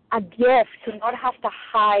a gift to not have to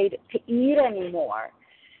hide to eat anymore.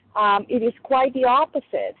 It is quite the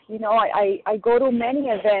opposite. I go to many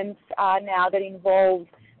events now that involve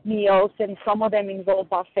meals, and some of them involve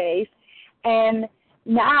buffets, and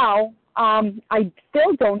now I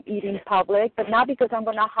still don't eat in public, but not because I'm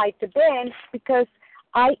going to hide to binge, because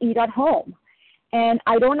I eat at home. And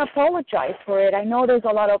I don't apologize for it. I know there's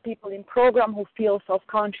a lot of people in program who feel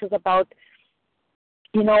self-conscious about,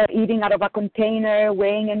 eating out of a container,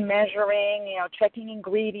 weighing and measuring, checking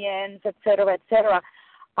ingredients, et cetera,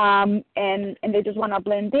 and they just want to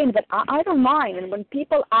blend in. But I don't mind. And when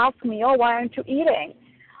people ask me, why aren't you eating?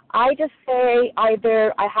 I just say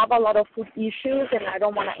either I have a lot of food issues and I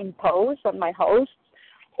don't want to impose on my hosts,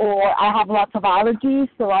 or I have lots of allergies,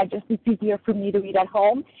 so it's easier for me to eat at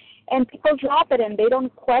home. And people drop it and they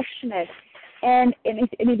don't question it. And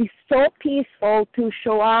it is so peaceful to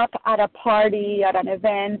show up at a party, at an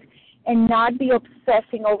event, and not be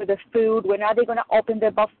obsessing over the food. When are they going to open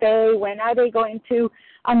the buffet? When are they going to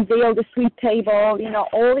unveil the sweet table?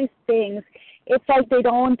 All these things. It's like they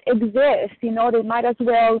don't exist. They might as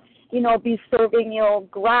well, be serving,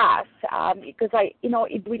 grass, because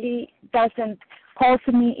it really doesn't call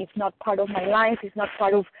to me. It's not part of my life. It's not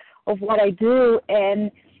part of what I do.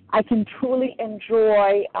 And I can truly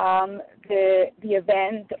enjoy the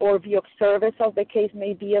event or view of service, as the case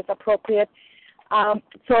may be, as appropriate.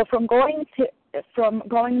 So from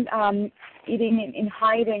eating in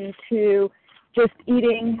hiding to just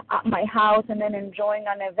eating at my house and then enjoying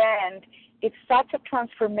an event, it's such a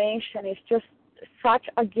transformation. It's just such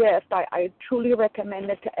a gift. I truly recommend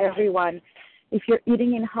it to everyone. If you're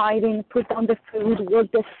eating in hiding, put down the food,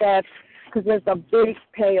 work the steps, because there's a big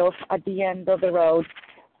payoff at the end of the road.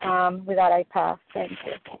 With that, I pass. Thank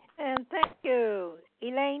you. And thank you.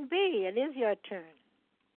 Elaine B., it is your turn.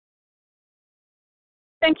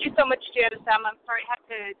 Thank you so much, Janice M. I'm sorry I had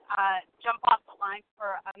to jump off the line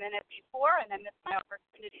for a minute before, and I missed my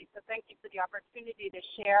opportunity. So thank you for the opportunity to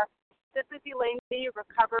share. This is Elaine B.,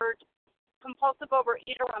 recovered compulsive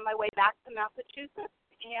overeater on my way back to Massachusetts,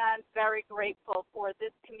 and very grateful for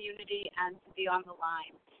this community and to be on the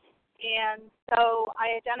line. And so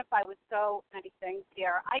I identify with so many things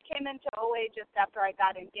here. I came into OA just after I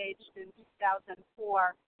got engaged in 2004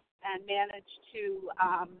 and managed to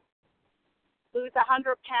lose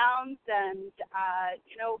 100 pounds and,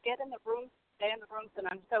 get in the rooms, stay in the rooms. And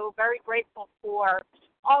I'm so very grateful for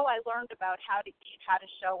all I learned about how to eat, how to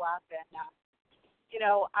show up. And,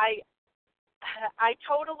 I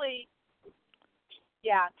totally,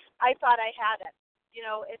 I thought I had it.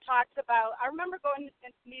 It talks about, I remember going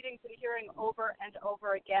into meetings and hearing over and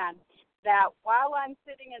over again that while I'm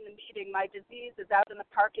sitting in the meeting, my disease is out in the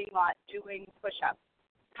parking lot doing push-ups,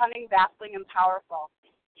 cunning, baffling, and powerful.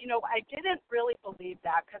 I didn't really believe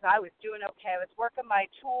that because I was doing okay. I was working my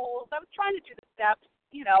tools. I was trying to do the steps,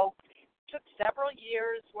 took several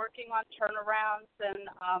years working on turnarounds and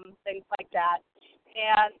things like that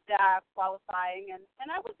and qualifying. And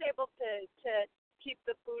I was able to keep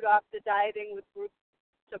the food off, the dieting with group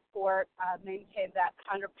support, maintain that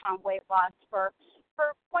 100-pound weight loss for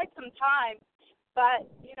quite some time. But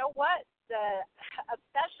you know what? The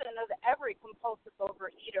obsession of every compulsive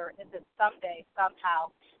overeater is that someday,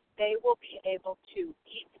 somehow, they will be able to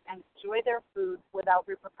eat and enjoy their food without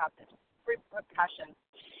repercussions.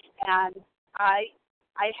 And I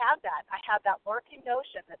had that. I had that working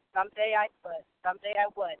notion that someday I could, someday I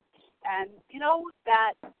would. And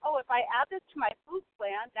that, if I add this to my food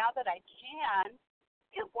plan, now that I can,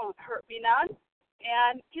 it won't hurt me none.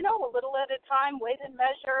 And, a little at a time, weighed and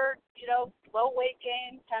measured, low weight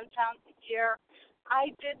gain, 10 pounds a year.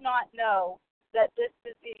 I did not know that this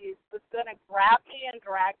disease was going to grab me and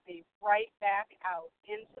drag me right back out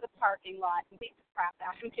into the parking lot and beat the crap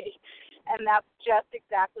out of me. And that's just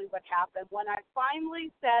exactly what happened. When I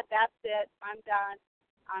finally said, that's it, I'm done,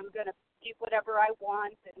 I'm going to eat whatever I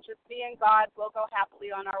want, and just me and God will go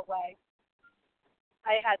happily on our way,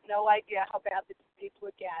 I had no idea how bad the disease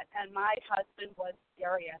would get. And my husband was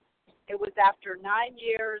furious. It was after 9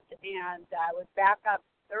 years, and I was back up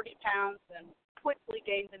 30 pounds and quickly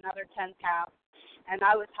gained another 10 pounds. And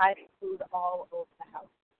I was hiding food all over the house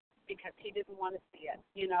because he didn't want to see it,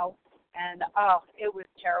 And, it was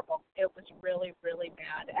terrible. It was really, really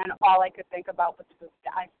bad. And all I could think about was food.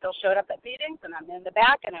 I still showed up at meetings, and I'm in the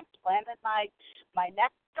back, and I'm planning my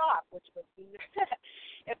next stop, which was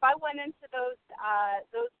if I went into those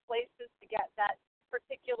places to get that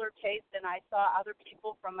particular taste and I saw other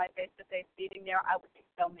people from my face-to-face meeting there, I would be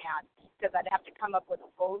so mad because I'd have to come up with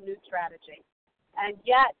a whole new strategy. And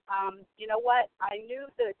yet, you know what? I knew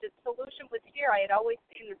the solution was here. I had always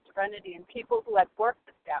seen the serenity in people who had worked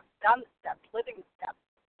the steps, done the steps, living the steps.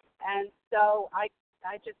 And so I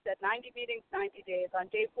just said 90 meetings, 90 days. On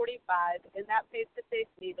day 45, in that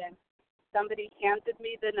face-to-face meeting, somebody handed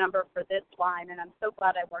me the number for this line, and I'm so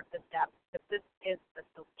glad I worked the steps, because this is the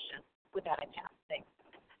solution. With that, I pass. Thanks.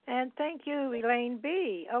 And thank you, Elaine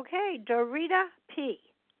B. Okay, Dorita P.,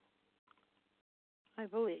 I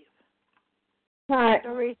believe. Hi.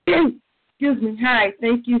 Excuse me. Hi.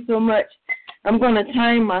 Thank you so much. I'm going to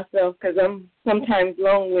time myself because I'm sometimes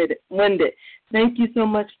long-winded. Thank you so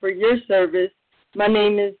much for your service. My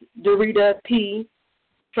name is Dorita P.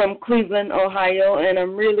 from Cleveland, Ohio, and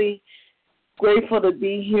I'm really grateful to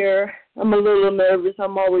be here. I'm a little nervous.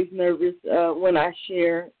 I'm always nervous when I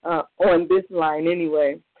share on this line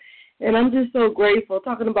anyway. And I'm just so grateful.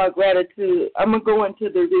 Talking about gratitude, I'm going to go into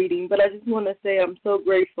the reading, but I just want to say I'm so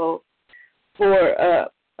grateful for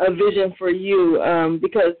A Vision for You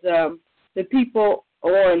because the people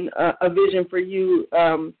on A Vision for You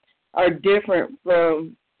are different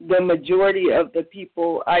from the majority of the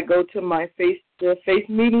people I go to my face-to-face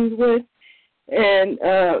meetings with. And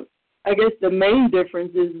I guess the main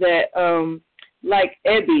difference is that, like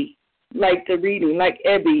Ebby, like the reading, like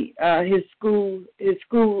Ebby, his school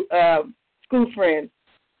friend,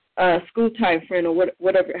 school time friend, or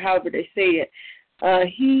whatever, however they say it,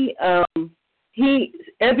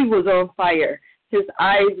 Ebby was on fire. His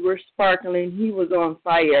eyes were sparkling. He was on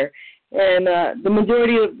fire. And the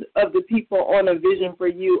majority of the people on A Vision for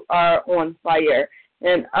You are on fire.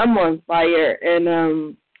 And I'm on fire.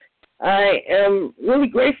 And I am really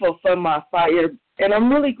grateful for my fire. And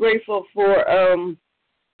I'm really grateful for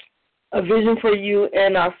A Vision for You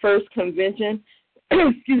and our first convention,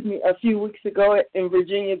 excuse me, a few weeks ago in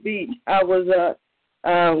Virginia Beach. I was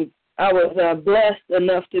blessed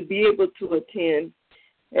enough to be able to attend.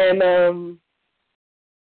 and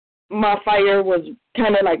my fire was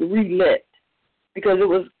kind of like relit because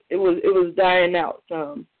it was dying out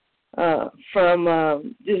some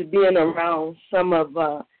from just being around some of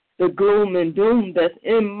the gloom and doom that's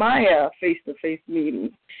in my face-to-face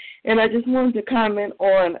meetings. And I just wanted to comment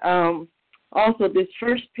on also this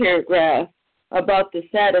first paragraph about the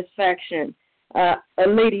satisfaction. A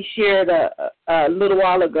lady shared a little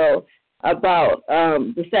while ago about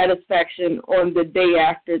the satisfaction on the day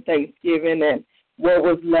after Thanksgiving and what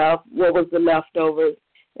was left, what was the leftovers.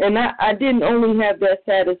 And I didn't only have that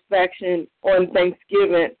satisfaction on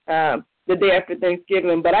Thanksgiving, the day after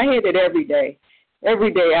Thanksgiving, but I had it every day.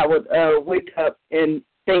 Every day I would wake up and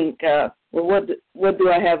think, well, what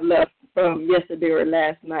do I have left from yesterday or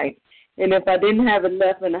last night? And if I didn't have it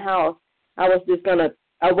left in the house, I wasn't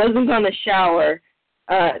gonna shower.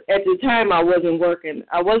 At the time I wasn't working.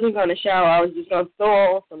 I wasn't gonna shower. I was just gonna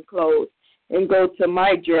throw on some clothes and go to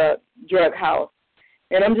my drug house.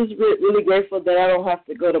 And I'm just really grateful that I don't have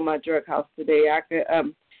to go to my drug house today. I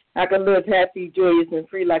can live happy, joyous, and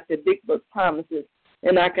free like the Big Book promises.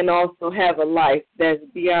 And I can also have a life that's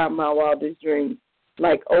beyond my wildest dreams,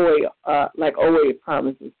 like OA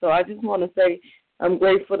promises. So I just want to say I'm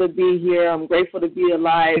grateful to be here. I'm grateful to be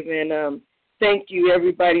alive, and thank you,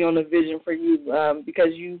 everybody on the Vision for You,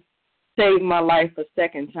 because you saved my life a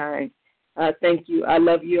second time. Thank you. I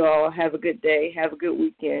love you all. Have a good day. Have a good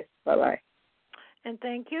weekend. Bye-bye. And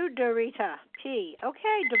thank you, Dorita P.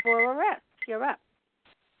 Okay, Deborah S., you're up.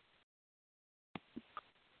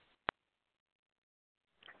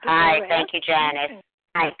 Hi, thank you, Janice.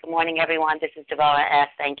 Hi, good morning, everyone. This is Deborah S.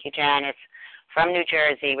 Thank you, Janice, from New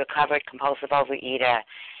Jersey, recovered compulsive overeater.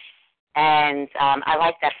 And I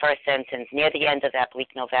like that first sentence. Near the end of that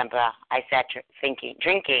bleak November, I sat drinking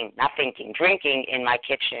in my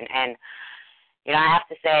kitchen. And, you know, I have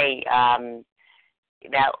to say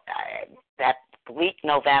that bleak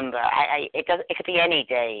November, it could be any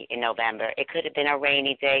day in November. It could have been a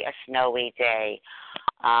rainy day, a snowy day,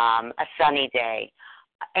 a sunny day.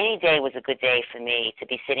 Any day was a good day for me to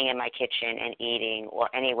be sitting in my kitchen and eating, or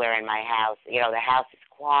anywhere in my house. You know, the house is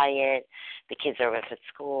quiet, the kids are at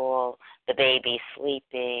school, the baby's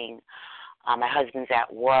sleeping, my husband's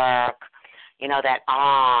at work. You know,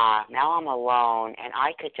 now I'm alone, and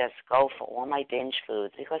I could just go for all my binge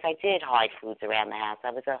foods, because I did hide foods around the house.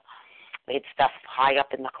 We had stuff high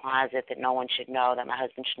up in the closet that no one should know, that my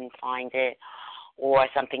husband shouldn't find it, or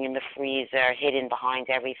something in the freezer hidden behind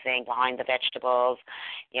everything, behind the vegetables,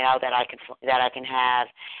 you know, that I can have.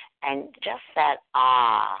 And just that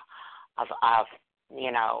of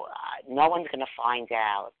you know, no one's going to find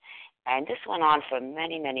out. And this went on for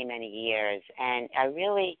many, many, many years. And I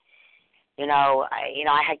really,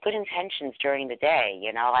 I had good intentions during the day.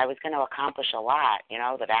 You know, I was going to accomplish a lot. You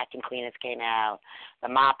know, the vacuum cleaners came out, the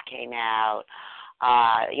mop came out.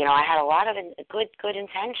 I had a lot of good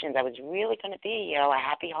intentions. I was really going to be, a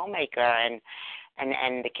happy homemaker, and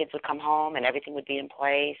the kids would come home and everything would be in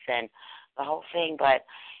place and the whole thing. But,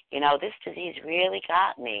 this disease really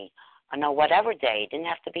got me. Whatever day. It didn't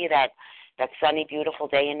have to be that sunny, beautiful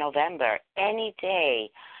day in November. Any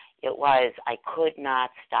day it was, I could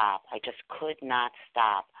not stop. I just could not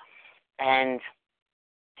stop. And,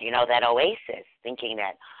 that oasis, thinking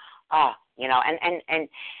that,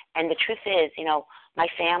 and the truth is, my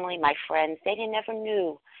family, my friends, they never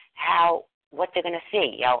knew what they're going to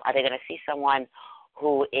see. Are they going to see someone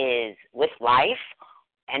who is with life,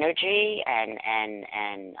 energy, and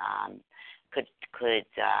could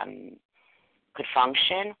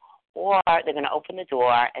function, or they're going to open the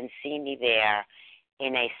door and see me there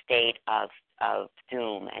in a state of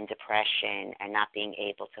doom and depression and not being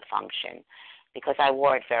able to function, because I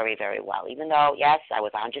wore it very, very well. Even though, yes, I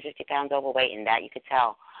was 150 pounds overweight, and that you could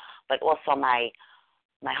tell, but also my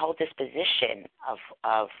whole disposition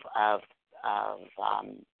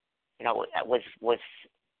was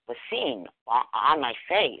seen on my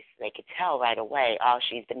face. They could tell right away, oh,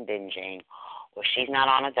 she's been binging, or she's not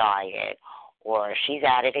on a diet, or she's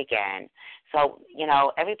at it again. So,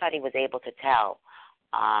 everybody was able to tell,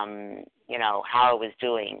 how I was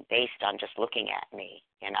doing based on just looking at me,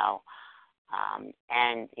 and,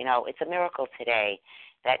 it's a miracle today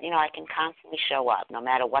that, I can constantly show up no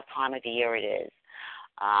matter what time of the year it is.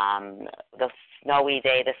 The snowy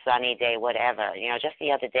day, the sunny day, whatever. Just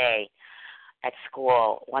the other day at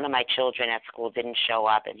school, one of my children at school didn't show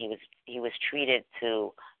up, and he was treated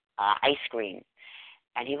to ice cream.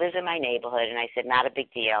 And he lives in my neighborhood, and I said, not a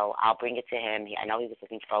big deal. I'll bring it to him. I know he was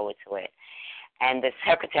looking forward to it. And the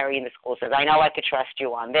secretary in the school says, I know I could trust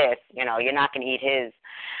you on this. You're not going to eat his.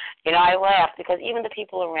 I laughed because even the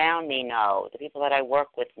people around me know, the people that I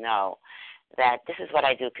work with know that this is what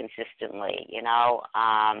I do consistently, you know.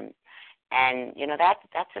 And, you know,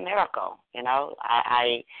 that's a miracle, you know.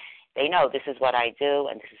 They know this is what I do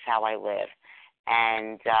and this is how I live.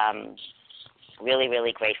 And really,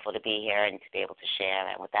 really grateful to be here and to be able to share.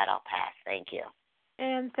 And with that, I'll pass. Thank you.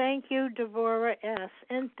 And thank you, Devorah S.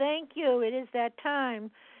 And thank you. It is that time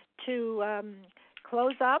to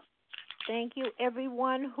close up. Thank you,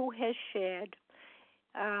 everyone who has shared.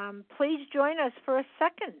 Please join us for a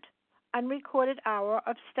second unrecorded hour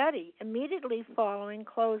of study immediately following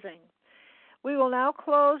closing. We will now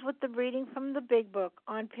close with the reading from the Big Book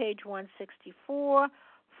on page 164,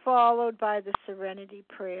 followed by the Serenity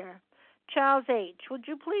Prayer. Charles H., would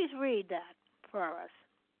you please read that for us?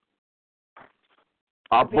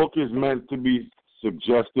 Our book is meant to be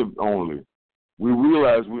suggestive only. We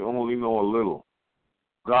realize we only know a little.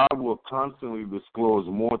 God will constantly disclose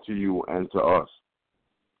more to you and to us.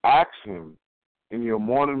 Ask Him in your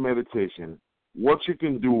morning meditation what you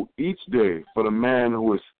can do each day for the man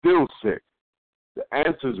who is still sick. The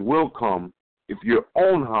answers will come if your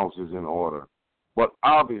own house is in order. But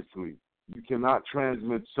obviously, you cannot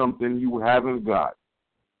transmit something you haven't got.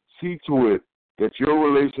 See to it that your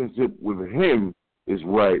relationship with Him is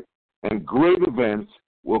right, and great events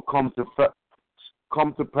will come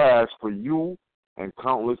to pass for you and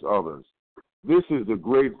countless others. This is the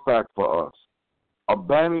great fact for us.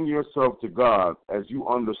 Abandon yourself to God as you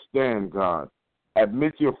understand God.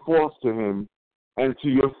 Admit your faults to Him and to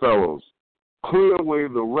your fellows. Clear away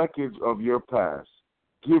the wreckage of your past.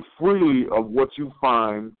 Give freely of what you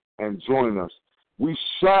find and join us. We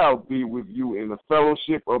shall be with you in the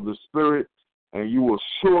fellowship of the Spirit, and you will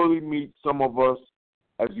surely meet some of us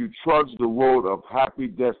as you trudge the road of happy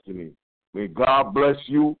destiny. May God bless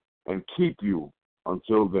you and keep you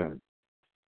until then.